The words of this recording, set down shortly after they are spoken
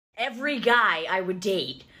every guy I would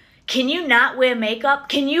date. Can you not wear makeup?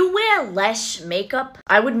 Can you wear less makeup?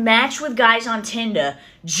 I would match with guys on Tinder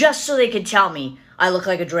just so they could tell me I look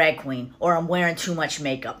like a drag queen or I'm wearing too much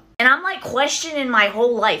makeup. And I'm like questioning my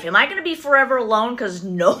whole life. Am I gonna be forever alone because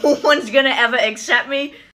no one's gonna ever accept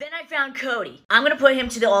me? Then I found Cody. I'm gonna put him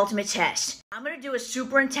to the ultimate test. I'm gonna do a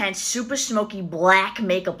super intense, super smoky black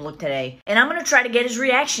makeup look today. And I'm gonna try to get his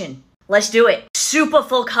reaction. Let's do it. Super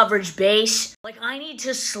full coverage base. Like, I need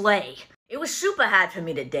to slay. It was super hard for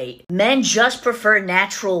me to date. Men just prefer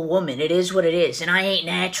natural women. It is what it is, and I ain't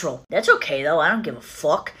natural. That's okay, though. I don't give a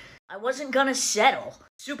fuck. I wasn't gonna settle.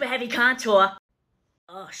 Super heavy contour.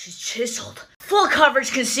 Oh, she's chiseled. Full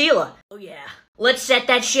coverage concealer. Oh, yeah. Let's set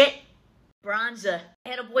that shit. Bronzer. I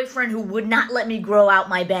had a boyfriend who would not let me grow out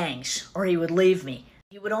my bangs, or he would leave me.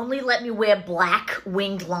 He would only let me wear black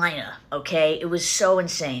winged liner, okay? It was so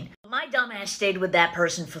insane. My dumbass stayed with that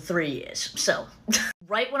person for 3 years, so.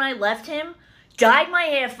 Right when I left him, dyed my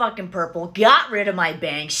hair fucking purple, got rid of my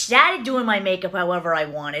bangs, started doing my makeup however I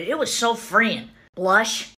wanted. It was so freeing.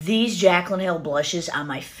 Blush. These Jaclyn Hill blushes are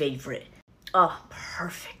my favorite. Oh,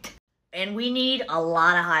 perfect. And we need a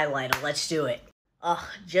lot of highlighter. Let's do it. Oh,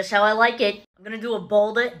 just how I like it. I'm gonna do a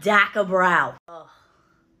bolder, darker brow. Oh.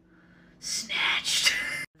 Snatched.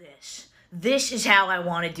 This is how I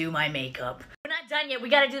want to do my makeup. We're not done yet. We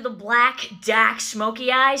gotta do the black, dark, smoky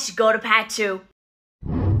eyes. Go to part 2.